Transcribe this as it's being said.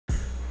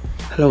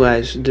Hello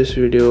guys, this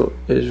video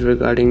is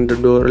regarding the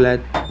door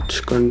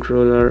latch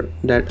controller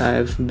that I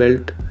have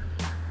built.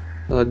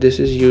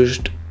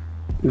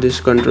 This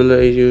controller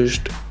is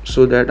used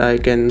so that I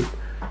can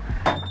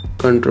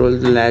control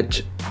the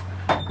latch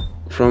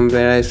from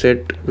where I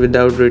sit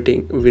without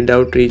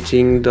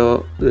reaching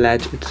the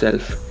latch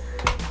itself.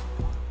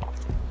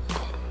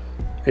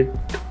 I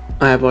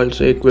have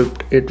also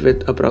equipped it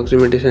with a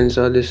proximity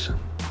sensor. This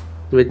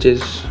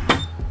is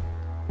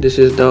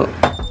the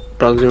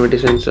proximity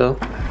sensor.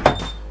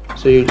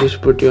 So you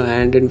just put your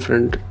hand in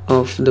front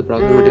of the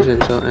proximity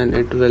sensor and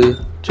it will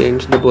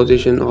change the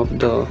position of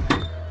the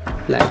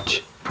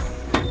latch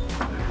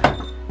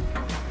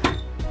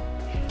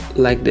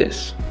like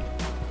this.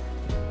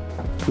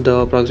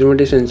 The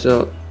proximity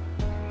sensor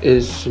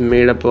is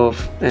made up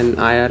of an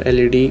IR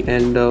LED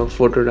and a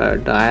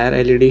photodiode. The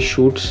IR LED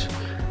shoots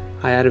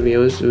IR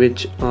waves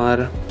which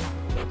are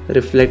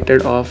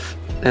reflected off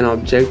an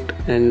object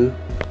and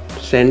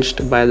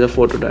sensed by the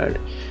photodiode.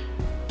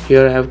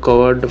 Here I have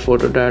covered the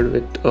photodiode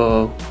with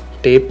a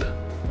tape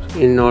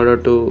in order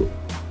to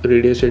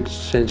reduce its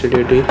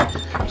sensitivity.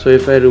 So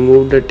if I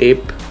remove the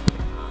tape,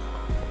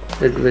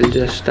 it will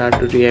just start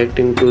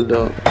reacting to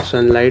the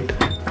sunlight,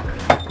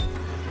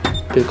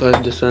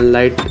 because the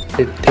sunlight,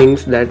 it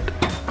thinks that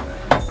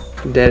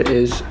there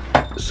is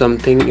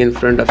something in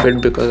front of it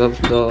because of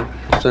the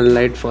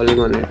sunlight falling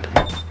on it.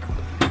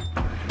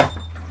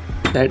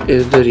 That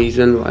is the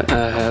reason why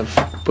I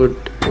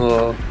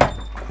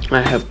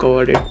have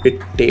covered it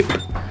with tape,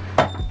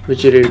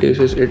 which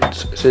reduces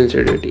its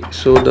sensitivity.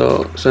 So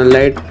the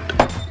sunlight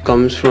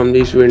comes from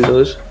these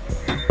windows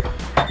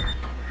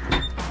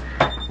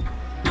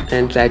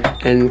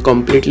and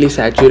completely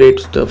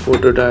saturates the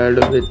photodiode,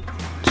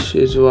 which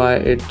is why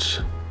it's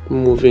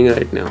moving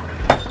right now.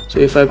 So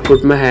if I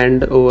put my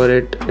hand over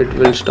it, it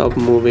will stop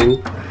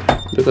moving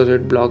because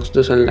it blocks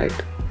the sunlight.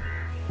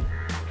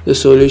 The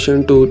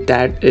solution to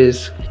that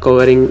is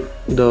covering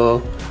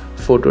the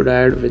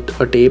photodiode with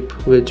a tape,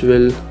 which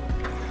will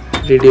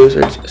reduce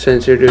its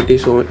sensitivity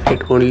so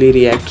it only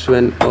reacts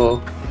when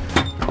an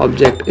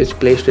object is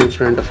placed in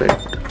front of it.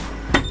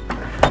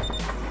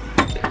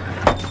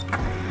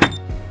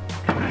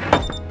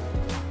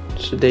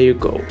 So there you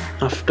go.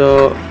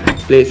 After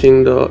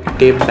placing the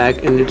tape back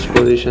in its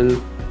position,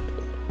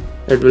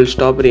 it will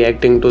stop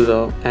reacting to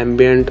the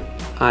ambient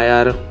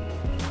IR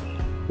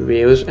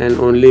waves and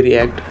only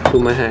react to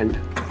my hand.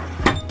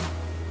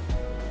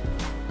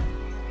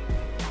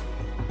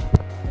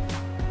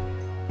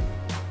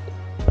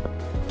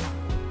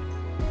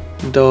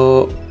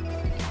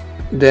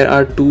 There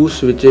are two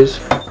switches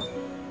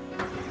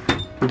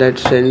that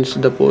sense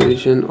the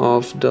position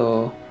of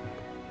the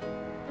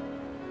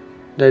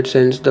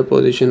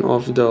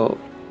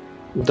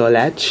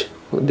latch.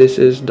 This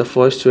is the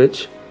first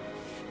switch.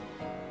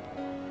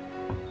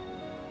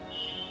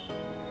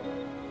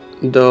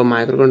 The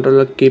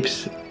microcontroller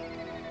keeps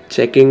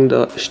checking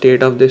the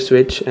state of this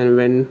switch, and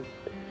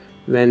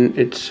when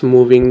it's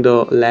moving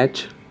the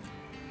latch,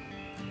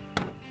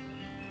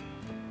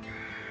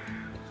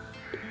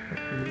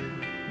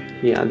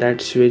 yeah,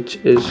 that switch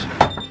is,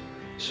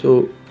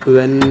 so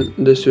when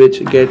the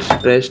switch gets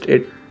pressed,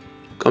 it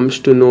comes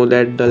to know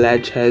that the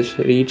latch has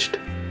reached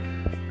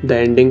the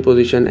ending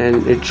position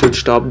and it should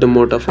stop the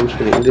motor from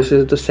spinning. This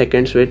is the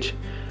second switch,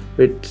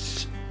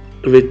 which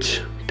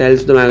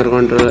tells the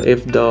microcontroller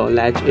if the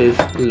latch is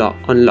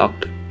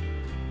unlocked.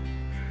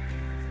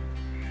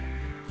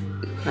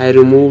 I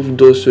removed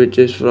those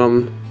switches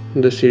from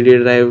the CD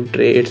drive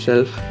tray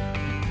itself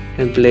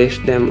and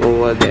placed them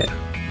over there.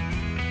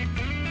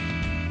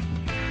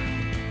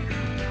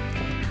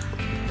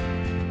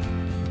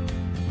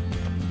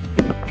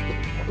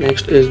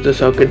 Next is the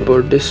circuit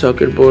board. This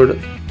circuit board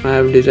I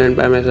have designed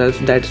by myself.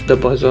 That's the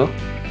buzzer.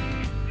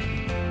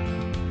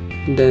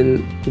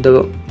 Then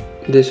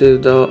this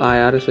is the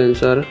IR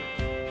sensor.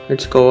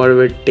 It's covered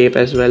with tape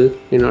as well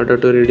in order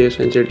to reduce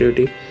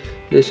sensitivity.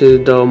 This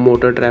is the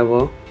motor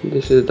driver.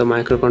 This is the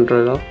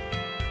microcontroller,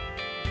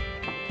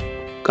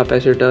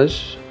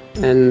 capacitors,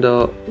 and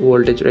the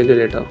voltage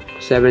regulator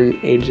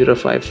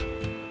 7805.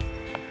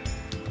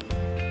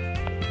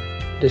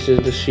 This is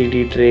the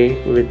CD tray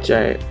which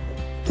I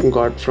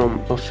got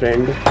from a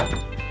friend,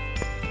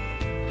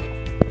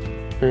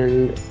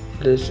 and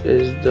this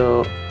is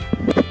the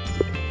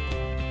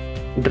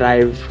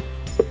drive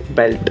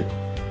belt.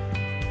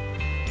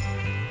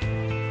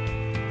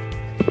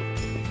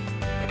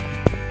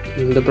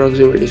 And the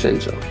proximity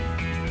sensor.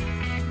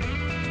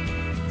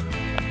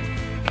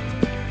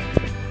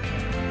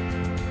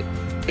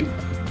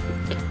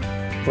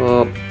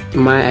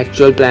 My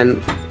actual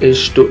plan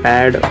is to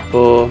add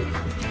a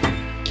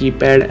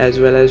keypad as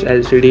well as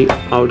LCD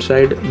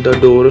outside the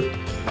door,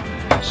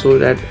 so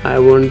that I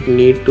won't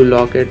need to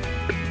lock it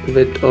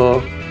with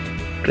a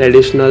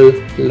traditional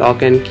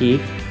lock and key.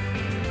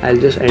 I'll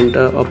just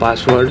enter a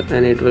password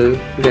and it will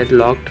get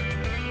locked,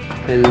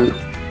 and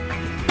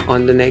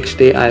on the next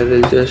day I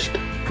will just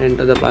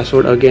enter the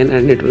password again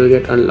and it will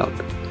get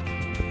unlocked.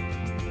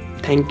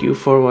 Thank you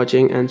for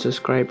watching and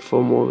subscribe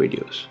for more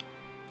videos.